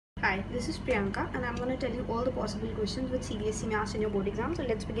Hi, this is Priyanka and I'm going to tell you all the possible questions which CBSE may ask in your board exam. So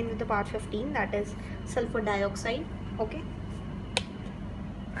let's begin with the part 15, that is sulfur dioxide. Okay.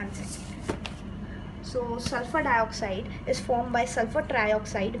 One second. So sulfur dioxide is formed by sulfur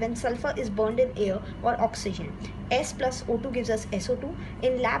trioxide when sulfur is burned in air or oxygen. S plus O2 gives us SO2.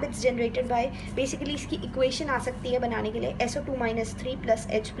 In lab it's generated by basically इसकी equation आ सकती है बनाने के लिए SO2 minus 3 plus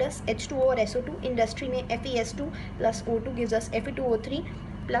H plus H2O और SO2. Industry में FeS2 plus O2 gives us Fe2O3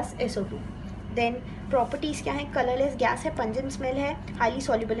 plus SO2. Then properties क्या है? Colorless gas है, pungent smell है, highly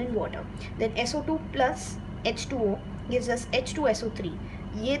soluble in water. Then SO2 plus H2O gives us H2SO3.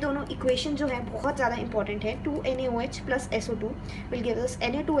 ये दोनों equation जो है बहुत ज़्यादा इंपॉर्टेंट है. 2NaOH plus SO2 will give us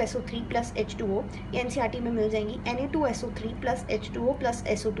Na2SO3 plus H2O. ये NCERT में मिल जाएंगी. Na2SO3 plus H2O plus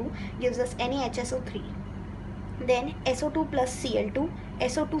SO2 gives us NaHSO3. Then SO2 plus Cl2,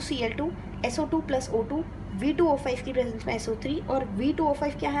 SO2Cl2, SO2 plus O2, V2O5 की प्रेजेंस में SO3 और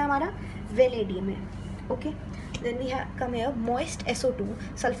V2O5 क्या है हमारा? वेलेडियम है. Okay. Then we have come here, moist SO2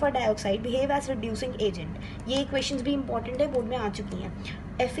 sulfur dioxide behave as reducing agent. ये equations भी important है, बोर्ड में आ चुकी हैं.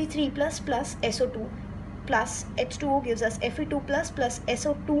 Fe3 plus SO2 plus H2O gives us Fe2 plus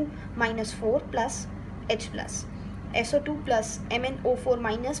SO2 minus 4 plus H plus. SO2 plus MnO4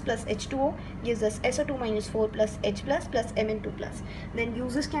 minus plus H2O gives us SO2 minus 4 plus H plus Mn2 plus. Then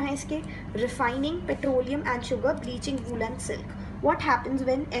uses क्या है इसके? Refining petroleum and sugar, bleaching wool and silk. What happens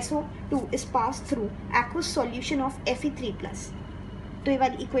when SO2 is passed through aqueous solution of Fe3 plus? तो ये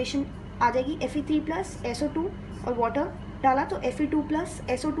वाली equation आ जाएगी. Fe3 plus SO2 और water डाला तो Fe2 plus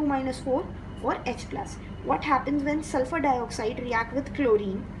SO2 minus 4 और H plus. What happens when sulfur dioxide react with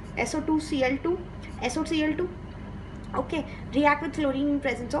chlorine? SO2Cl2, SOCl2. Okay, react with chlorine in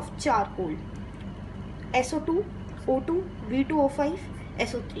presence of charcoal. SO2, O2, V2O5,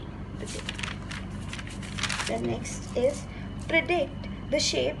 SO3. Okay. Then next is predict the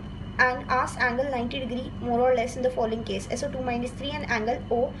shape and ask angle 90 degree more or less in the following case. SO2 minus 3 and angle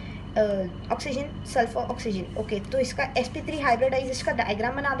O, oxygen sulfur oxygen. Okay, तो इसका sp3 hybridise इसका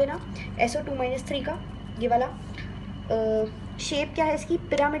diagram बना देना. SO2 minus 3 का ये वाला shape क्या है इसकी?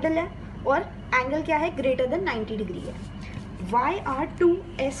 पिरामिडल है और एंगल क्या है? ग्रेटर देन 90 डिग्री है. Why are 2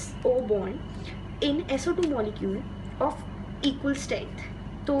 SO bond in SO2 molecule of equal strength?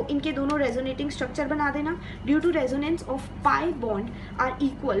 तो इनके दोनों रेजोनेटिंग स्ट्रक्चर बना देना. Due to resonance of pi bond are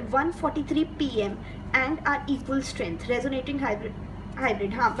equal 143 pm and are equal strength. Resonating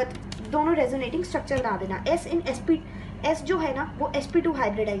hybrid हाँ, but दोनों resonating structure बना देना. S जो है ना वो sp2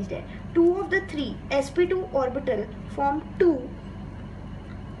 हाइब्रिडाइज्ड है. 2 of the 3 sp2 orbital form 2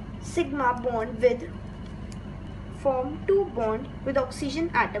 sigma bond with oxygen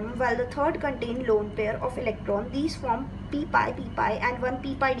atom, while the third contain lone pair of electron. These form p pi and 1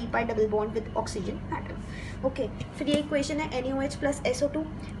 p pi d pi double bond with oxygen atom. Okay, फिर ये equation है NaOH plus SO2,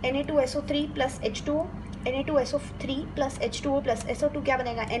 Na2SO3 plus H2O, Na2SO3 plus H2O plus SO2 क्या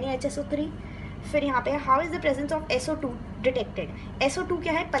बनेगा? NaHSO3. फिर यहाँ पे how is the presence of SO2 detected? SO2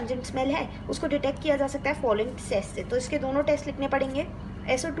 क्या है? पंजेंट स्मेल है, उसको डिटेक्ट किया जा सकता है फॉलोइंग टेस्ट से. तो इसके दोनों टेस्ट लिखने पड़ेंगे.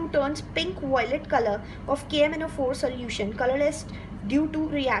 SO2 turns pink violet color of KMnO4 solution colorless due to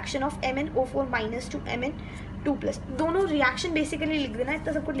reaction of MnO4 minus to Mn2 plus. दोनों रिएक्शन बेसिकली लिख देना,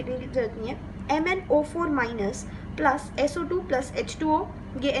 इतना सब कुछ लिखने की जरूरत नहीं है. MnO4 minus plus SO2 plus H2O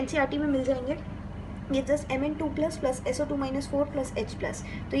ये NCERT में मिल जाएंगे. ये just Mn2 plus SO2 minus 4 plus H plus.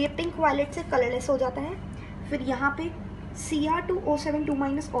 तो ये पिंक वायलेट से कलरलेस हो जाता है. फिर यहाँ पे Cr2O72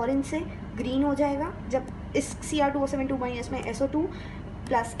 minus ऑरेंज से ग्रीन हो जाएगा. जब इस Cr2O72 minus में SO2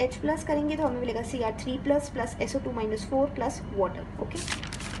 प्लस H प्लस करेंगे तो हमें मिलेगा Cr3 plus SO2 minus 4 plus water. Okay.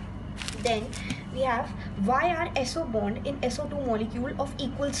 Then we have Y are SO bond in SO2 molecule of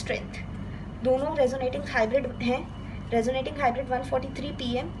equal strength. दोनों रेजोनेटिंग हाइब्रिड हैं. Resonating hybrid 143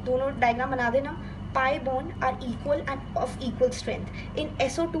 pm. दोनों diagram बना देना. pi bond are equal and of equal strength. In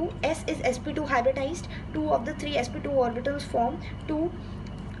SO2, S is sp2 hybridized. 2 of the 3 sp2 orbitals form 2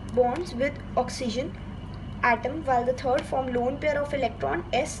 bonds with oxygen atom, while the third form lone pair of electron.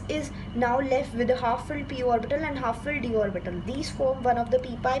 S is now left with a half filled p orbital and half filled d orbital. These form one of the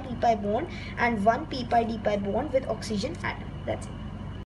p pi bond and one p pi d pi bond with oxygen atom. That's it.